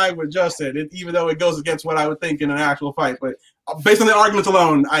to side with Justin, even though it goes against what I would think in an actual fight. But based on the arguments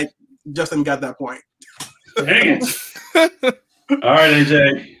alone, Justin got that point. Dang it! All right,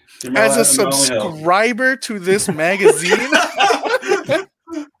 AJ. As a subscriber to this magazine,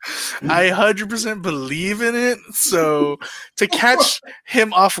 I 100% believe in it. So to catch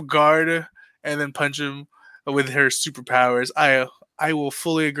him off guard and then punch him with her superpowers, I will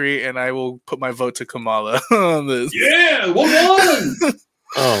fully agree, and I will put my vote to Kamala on this. Yeah, well done.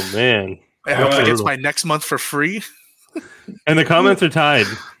 Oh man! I hope she gets my next month for free. And the comments are tied.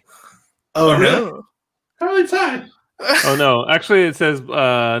 Oh really? no! How are they tied? Oh no! Actually, it says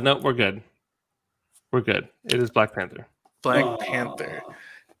no. We're good. We're good. It is Black Panther. Black Panther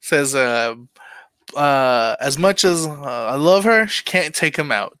says, as much as I love her, she can't take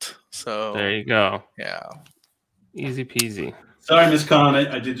him out. So there you go. Yeah, easy peasy. Sorry, Miss Khan,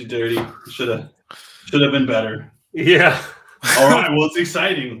 I did you dirty. Should have been better. Yeah. All right. Well, it's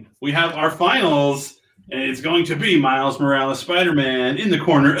exciting. We have our finals, and it's going to be Miles Morales Spider-Man in the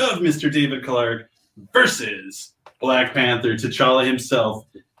corner of Mr. David Clark versus Black Panther T'Challa himself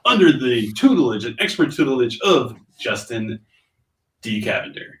under the tutelage and expert tutelage of Justin D.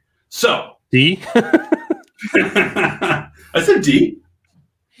 Cavender. So D? I said D.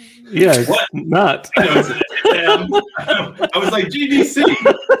 Yeah, what? Not. I was like GDC.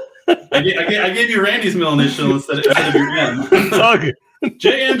 I gave you Randy's middle initial instead of your M. Okay.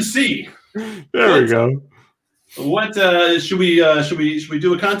 JMC. There we go. What should we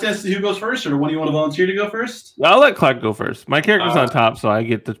do a contest to who goes first, or when do you want to volunteer to go first? I'll let Clark go first. My character's on top, so I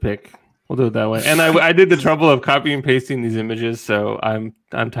get to pick. We'll do it that way. And I did the trouble of copying and pasting these images, so I'm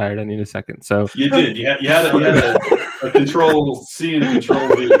tired. I need a second. So you did. You had a control C and a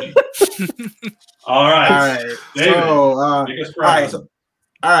control V. All right. David, all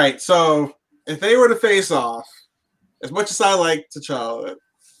right. So if they were to face off, as much as I like T'Challa,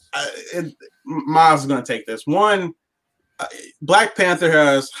 Miles is going to take this. One, Black Panther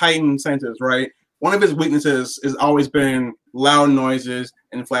has heightened senses, right? One of his weaknesses has always been loud noises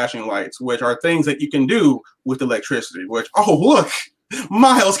and flashing lights, which are things that you can do with electricity, which, oh, look,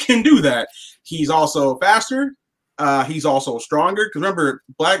 Miles can do that. He's also faster. He's also stronger. Because remember,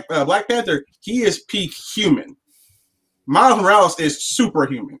 Black Panther, he is peak human. Miles Morales is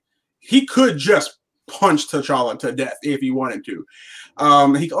superhuman. He could just punch T'Challa to death if he wanted to.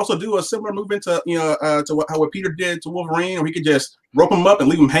 He could also do a similar movement to what Peter did to Wolverine, or he could just rope him up and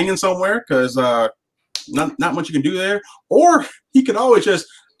leave him hanging somewhere because not much you can do there. Or he could always just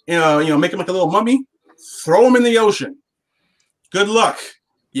make him like a little mummy, throw him in the ocean. Good luck.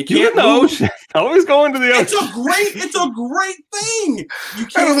 You can't the ocean. Always go into the ocean. It's a great thing. You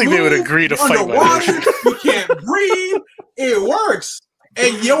can't I don't think they would agree to fight underwater. You can't breathe. It works.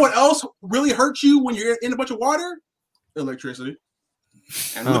 And you know what else really hurts you when you're in a bunch of water? Electricity.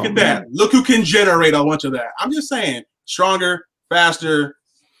 And look at that. Look who can generate a bunch of that. I'm just saying, stronger, faster,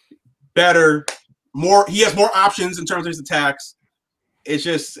 better, more. He has more options in terms of his attacks. It's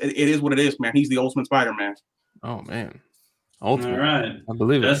just, it is what it is, man. He's the ultimate Spider-Man. Oh, man. Ultimate. All right. I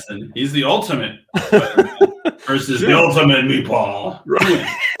believe Justin, it. He's the ultimate versus the ultimate meatball. Right.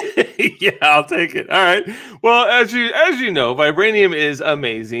 Yeah, I'll take it. All right. Well, as you know, vibranium is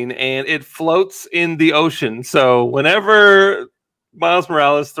amazing and it floats in the ocean. So whenever Miles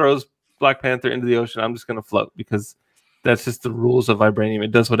Morales throws Black Panther into the ocean, I'm just going to float because that's just the rules of vibranium.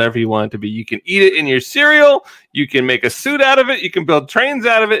 It does whatever you want it to be. You can eat it in your cereal. You can make a suit out of it. You can build trains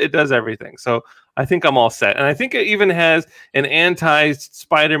out of it. It does everything. So I think I'm all set. And I think it even has an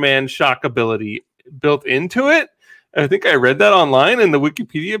anti-Spider-Man shock ability built into it I think I read that online in the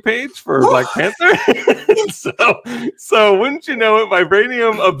Wikipedia page for Black Panther. so wouldn't you know it,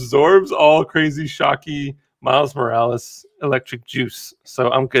 vibranium absorbs all crazy, shocky Miles Morales electric juice. So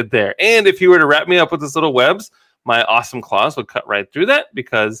I'm good there. And if you were to wrap me up with this little webs, my awesome claws would cut right through that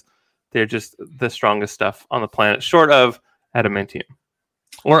because they're just the strongest stuff on the planet, short of adamantium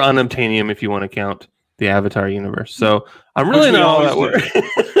or unobtainium, if you want to count the Avatar universe. So I'm really not all that worried.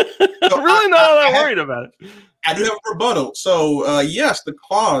 I'm really not all that worried about it. I do have a rebuttal. So yes, the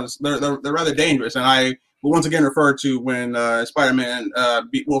claws they're rather dangerous, and I will once again refer to when Spider-Man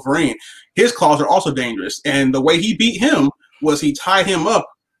beat Wolverine. His claws are also dangerous, and the way he beat him was he tied him up,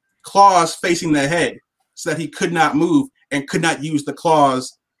 claws facing the head, so that he could not move and could not use the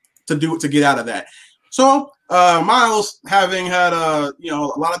claws to get out of that. So Miles, having had a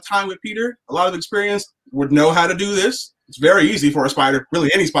lot of time with Peter, a lot of experience, would know how to do this. It's very easy for a spider. Really,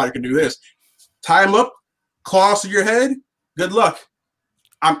 any spider can do this. Tie him up, claws to your head. Good luck.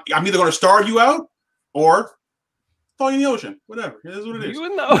 I'm either going to starve you out or throw you in the ocean. Whatever. It is what it is. You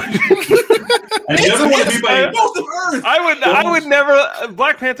would know. And you never want to be by most of Earth. I would never.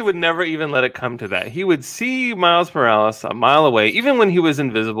 Black Panther would never even let it come to that. He would see Miles Morales a mile away, even when he was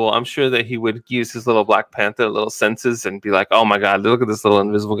invisible. I'm sure that he would use his little Black Panther little senses and be like, "Oh my God, look at this little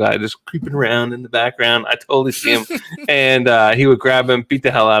invisible guy just creeping around in the background. I totally see him." And he would grab him, beat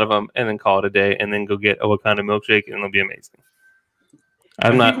the hell out of him, and then call it a day, and then go get a Wakanda milkshake, and it'll be amazing.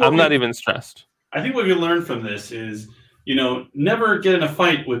 I'm not even stressed. I think what we learned from this is, never get in a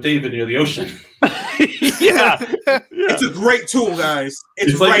fight with David near the ocean. Yeah. It's a great tool, guys.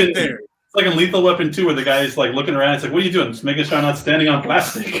 It's right there. It's like in Lethal Weapon 2 where the guy is like looking around. It's like, what are you doing? Just making sure I'm not standing on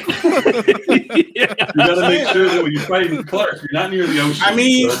plastic. Yeah. You got to make sure that when you're fighting Clark, you're not near the ocean. I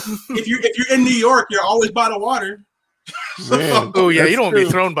mean, if you're in New York, you're always by the water. Oh yeah, you don't want to be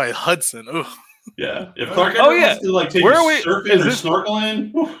thrown by Hudson. Ooh. Yeah. If Clark ever wants to like take surfing or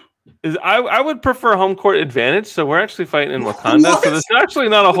snorkeling. I would prefer home court advantage, so we're actually fighting in Wakanda. What? So there's actually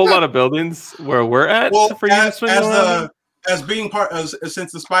not a whole lot of buildings where we're at for you to swing around. As being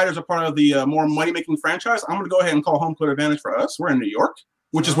since the Spiders are part of the more money-making franchise, I'm going to go ahead and call home court advantage for us. We're in New York,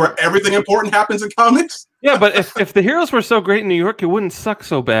 which is where everything important happens in comics. Yeah, but if the heroes were so great in New York, it wouldn't suck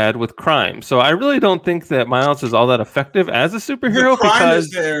so bad with crime. So I really don't think that Miles is all that effective as a superhero. The crime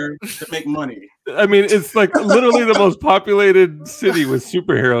is there to make money. I mean, it's like literally the most populated city with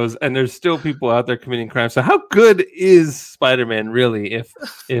superheroes, and there's still people out there committing crime. So how good is Spider-Man really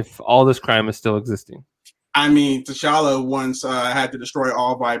if all this crime is still existing? I mean, T'Challa once had to destroy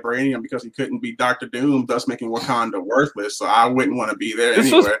all vibranium because he couldn't beat Dr. Doom, thus making Wakanda worthless. So I wouldn't want to be there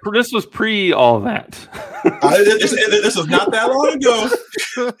anyway. This was pre all that. This was not that long ago.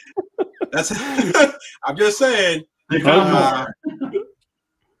 I'm just saying.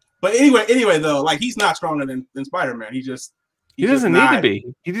 But anyway, though, like he's not stronger than Spider-Man. He doesn't need to be.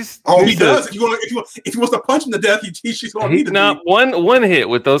 He just he does. If he wants to punch him to death, he's going to need to be. One hit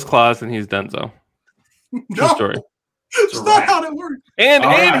with those claws and he's done so. No, story. It's not how that works. And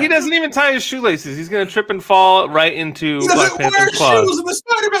he doesn't even tie his shoelaces. He's going to trip and fall right into Black Panther's claws. Shoes in the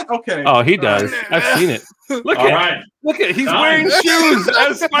Spider-Man. Okay. Oh, he does. I've seen it. Look at he's wearing shoes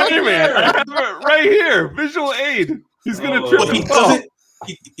as Spider-Man. I have it right here. Visual aid. He's going to trip and fall.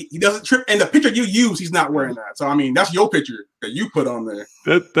 He doesn't trip, and the picture you use, he's not wearing that. So I mean, that's your picture that you put on there.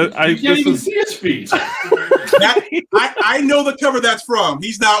 You can't even see his feet. I know the cover that's from.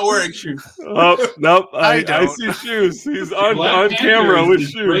 He's not wearing shoes. Oh nope, I see shoes. He's on camera with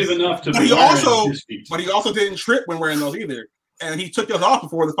shoes. Brave enough to but he also didn't trip when wearing those either, and he took those off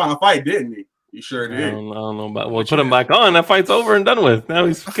before the final fight, didn't he? He sure did. I don't know about. Well, put him back on. That fight's over and done with. Now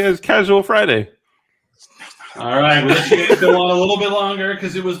he's casual Friday. All right, we'll let you guys go on a little bit longer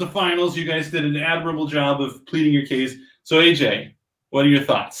because it was the finals. You guys did an admirable job of pleading your case. So, AJ, what are your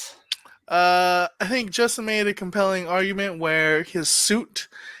thoughts? I think Justin made a compelling argument where his suit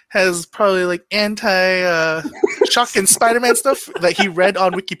has probably like anti-shock and Spider-Man stuff that he read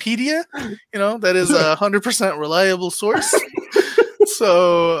on Wikipedia. That is 100% reliable source.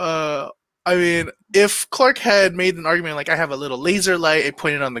 So, I mean, if Clark had made an argument like I have a little laser light, it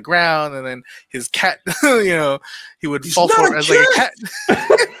pointed on the ground, and then his cat, he would fall for it as like a cat.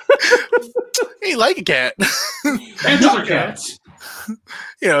 He like a cat. And other cats.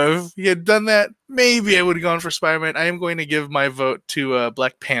 If he had done that, maybe I would have gone for Spider-Man. I am going to give my vote to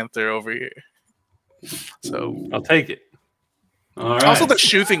Black Panther over here. So I'll take it. All right. Also, the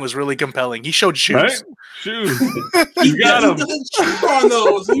shoe thing was really compelling. He showed shoes. Right? Shoes. You got him. On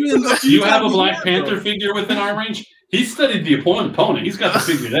those. You have a Black Panther figure within our range? He studied the opponent. He's got the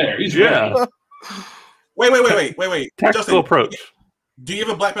figure there. He's ready. Wait. Tactical Justin, approach. Do you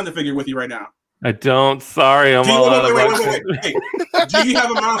have a Black Panther figure with you right now? I don't. Sorry, I'm all out of wait. Do you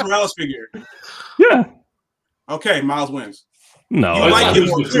have a Miles Morales figure? Yeah. Okay, Miles wins. No, You like him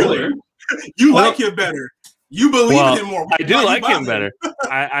more clearly. You like him better. You believe in him more. I do like him better.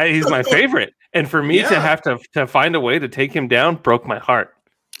 He's my favorite, and for me to have to find a way to take him down broke my heart.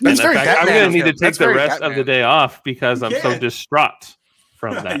 And in fact, I'm going to need to take the rest of the day off because I'm so distraught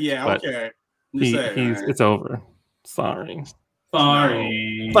from that. Yeah, but okay. It's over. Sorry.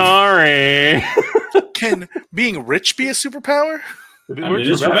 Can being rich be a superpower? It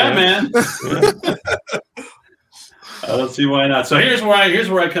is for Batman. I don't see why not. So here's where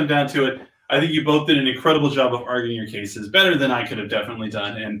I come down to it. I think you both did an incredible job of arguing your cases, better than I could have definitely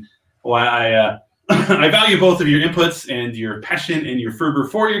done. And why I I value both of your inputs and your passion and your fervor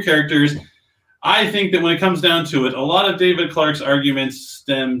for your characters. I think that when it comes down to it, a lot of David Clark's arguments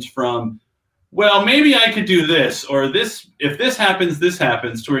stemmed from, well, maybe I could do this, or this. If this happens,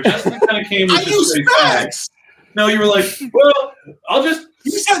 to where Justin kind of came with just straight facts. No, you were like, well, I'll just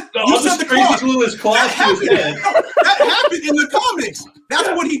glue his claws to his head. That happened in the comics. That's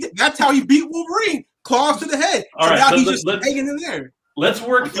what he did. That's how he beat Wolverine. Claws to the head. All right, now he's just hanging in there. Let's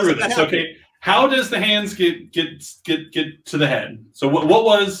work through this. Okay, how does the hands get to the head? So what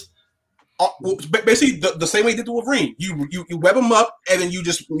was? Well, basically the same way you did to Wolverine. You web them up and then you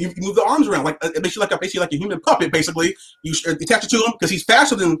move the arms around basically like a human puppet. Basically, you attach it to him because he's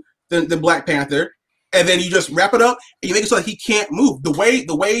faster than Black Panther. And then you just wrap it up and you make it so that he can't move.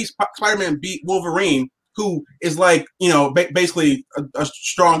 The way Spider-Man beat Wolverine, who is like, basically a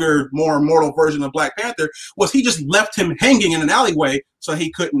stronger, more immortal version of Black Panther, was he just left him hanging in an alleyway so he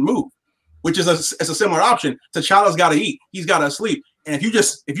couldn't move, which is a similar option. T'Challa's got to eat. He's got to sleep. And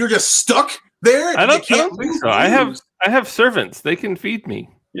if you're just stuck there, I don't think so. I have servants. They can feed me.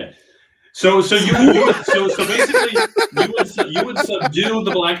 Yeah. So basically you would subdue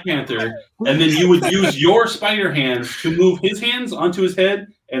the Black Panther, and then you would use your spider hands to move his hands onto his head,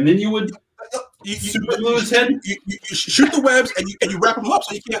 and then you would superglue his head. You shoot the webs and you wrap them up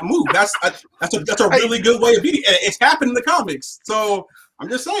so you can't move. That's a really good way of beating. It's happened in the comics, so I'm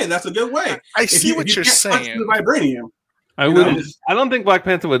just saying that's a good way. I see what you're saying. Vibranium. I don't think Black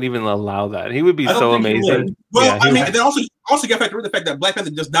Panther would even allow that. He would be so amazing. Well, and then also you got to factor in the fact that Black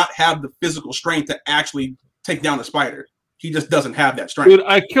Panther does not have the physical strength to actually take down a spider. He just doesn't have that strength. Dude,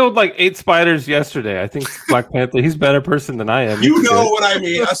 I killed like 8 spiders yesterday. I think Black Panther, he's a better person than I am. You know what I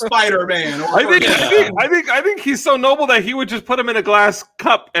mean? A Spider-Man. I think he's so noble that he would just put him in a glass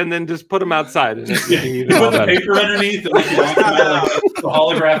cup and then just put him outside. And put the paper underneath it, like the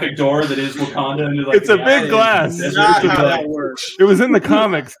holographic door that is Wakanda. And it's a big glass. That's not how that works. It was in the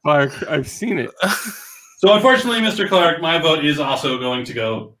comics, Clark. I've seen it. So unfortunately, Mr. Clark, my vote is also going to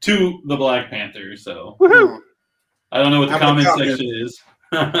go to the Black Panther. So. Woohoo! I don't know what the comment section is.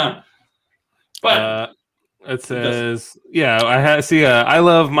 But it says, I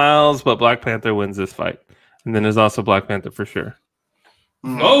love Miles, but Black Panther wins this fight. And then there's also Black Panther for sure.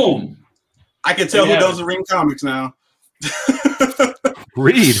 Boom. I can tell who doesn't read comics now.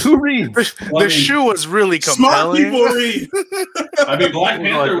 Read. Who reads? The shoe was really compelling. Smart people read. I mean,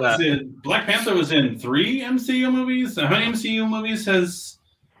 Black Panther was in 3 MCU movies. How many MCU movies has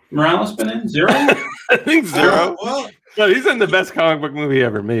Morales been in? 0? I think 0. No, he's in the best comic book movie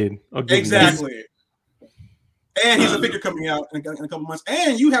ever made. Exactly. And he's a figure coming out in a couple months.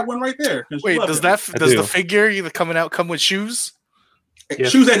 And you have one right there. Wait, does the figure coming out come with shoes? Yeah.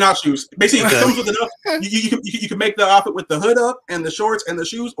 Shoes and not shoes. Basically, it comes with enough. You can make the outfit with the hood up and the shorts and the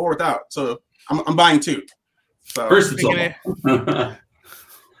shoes, or without. So I'm buying 2. So. Versatile. Yeah.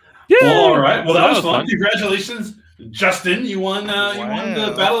 Well, all right. Well, that was fun. Congratulations, Justin. You won. You won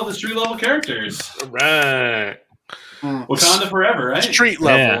the Battle of the Street Level Characters. Right. Wakanda forever, right? Street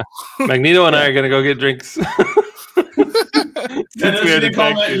level. Yeah. Magneto and I are gonna go get drinks. You didn't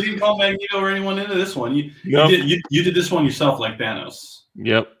call Magneto or anyone into this one. You did this one yourself, like Thanos.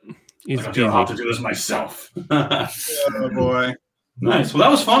 Yep. I'm gonna have to do this myself. Oh boy. Nice. Well,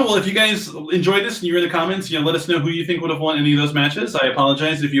 that was fun. Well, if you guys enjoyed this and you're in the comments, let us know who you think would have won any of those matches. I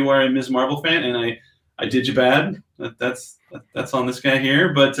apologize if you are a Ms. Marvel fan and I did you bad. That's on this guy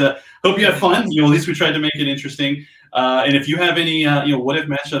here. But hope you have fun. At least we tried to make it interesting. And if you have any what if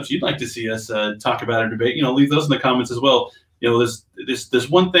matchups you'd like to see us talk about or debate, leave those in the comments as well. There's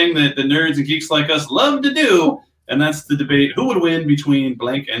one thing that the nerds and geeks like us love to do, and that's the debate who would win between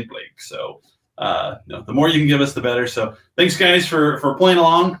blank and Blake. So the more you can give us, the better. So thanks, guys, for playing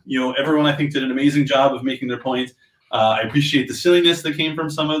along. Everyone I think did an amazing job of making their point. I appreciate the silliness that came from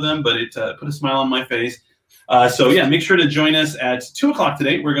some of them, but it put a smile on my face. So make sure to join us at 2:00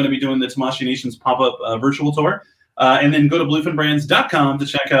 today. We're going to be doing the Tamashii Nations pop-up virtual tour. And then go to bluefinbrands.com to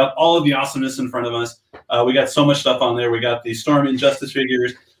check out all of the awesomeness in front of us. We got so much stuff on there. We got the Storm Injustice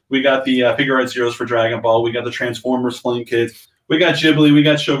figures. We got the Figure Arts Zeros for Dragon Ball. We got the Transformers Flame Kits. We got Ghibli. We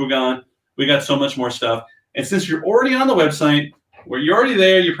got Shogun. We got so much more stuff. And since you're already on the website, where you're already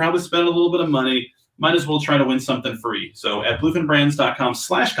there, you probably spent a little bit of money, might as well try to win something free. So at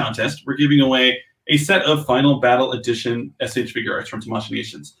bluefinbrands.com/contest, we're giving away a set of Final Battle Edition SH Figure Arts from Tamashii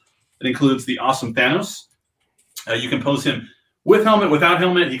Nations. It includes the awesome Thanos. You can pose him with helmet, without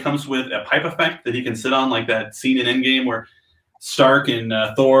helmet. He comes with a pipe effect that he can sit on, like that scene in Endgame where Stark and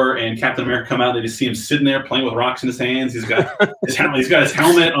Thor and Captain America come out. They just see him sitting there playing with rocks in his hands. He's got his helmet. He's got his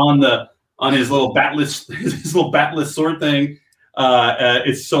helmet on his little batless sword thing.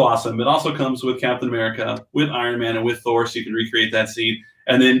 It's so awesome. It also comes with Captain America, with Iron Man, and with Thor, so you can recreate that scene.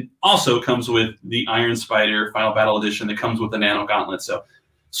 And then also comes with the Iron Spider Final Battle Edition that comes with the Nano Gauntlet.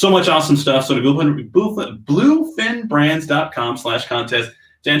 So much awesome stuff. So to bluefinbrands.com/contest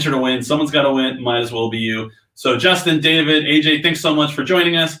to enter to win. Someone's got to win. Might as well be you. So Justin, David, AJ, thanks so much for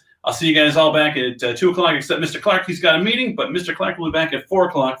joining us. I'll see you guys all back at 2 o'clock, except Mr. Clark. He's got a meeting, but Mr. Clark will be back at 4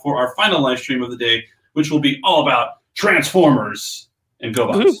 o'clock for our final live stream of the day, which will be all about Transformers and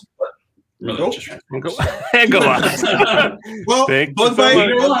GoBots. Really, just Transformers. And GoBots. Well,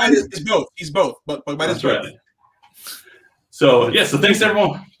 Bugbite is both. He's both. But Bugbite is both. Right. So, yeah, so thanks,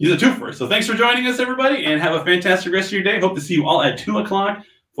 everyone. He's a twofer. So thanks for joining us, everybody, and have a fantastic rest of your day. Hope to see you all at 2 o'clock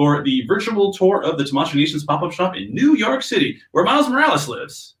for the virtual tour of the Tamashii Nations pop-up shop in New York City, where Miles Morales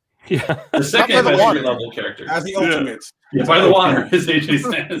lives. Yeah. The second level character. As the ultimate. Yeah, by the water, as AJ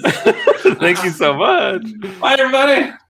says. Thank you so much. Bye, everybody.